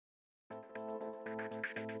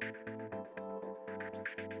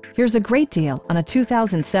Here's a great deal on a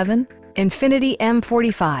 2007 Infiniti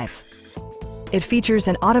M45. It features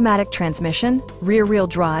an automatic transmission, rear-wheel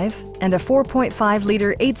drive, and a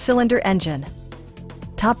 4.5-liter 8-cylinder engine.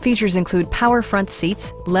 Top features include power front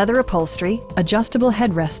seats, leather upholstery, adjustable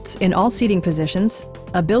headrests in all seating positions,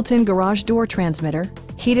 a built-in garage door transmitter,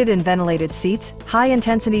 heated and ventilated seats,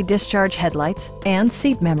 high-intensity discharge headlights, and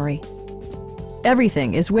seat memory.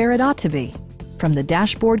 Everything is where it ought to be, from the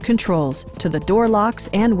dashboard controls to the door locks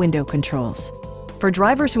and window controls. For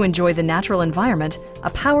drivers who enjoy the natural environment,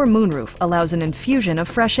 a power moonroof allows an infusion of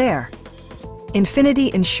fresh air.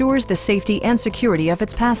 Infiniti ensures the safety and security of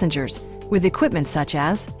its passengers with equipment such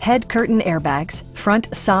as head curtain airbags,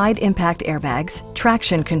 front side impact airbags,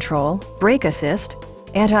 traction control, brake assist,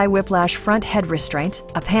 anti-whiplash front head restraints,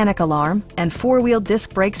 a panic alarm, and four-wheel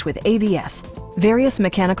disc brakes with ABS. Various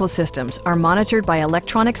mechanical systems are monitored by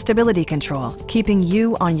electronic stability control, keeping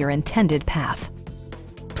you on your intended path.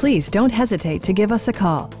 Please don't hesitate to give us a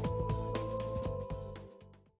call.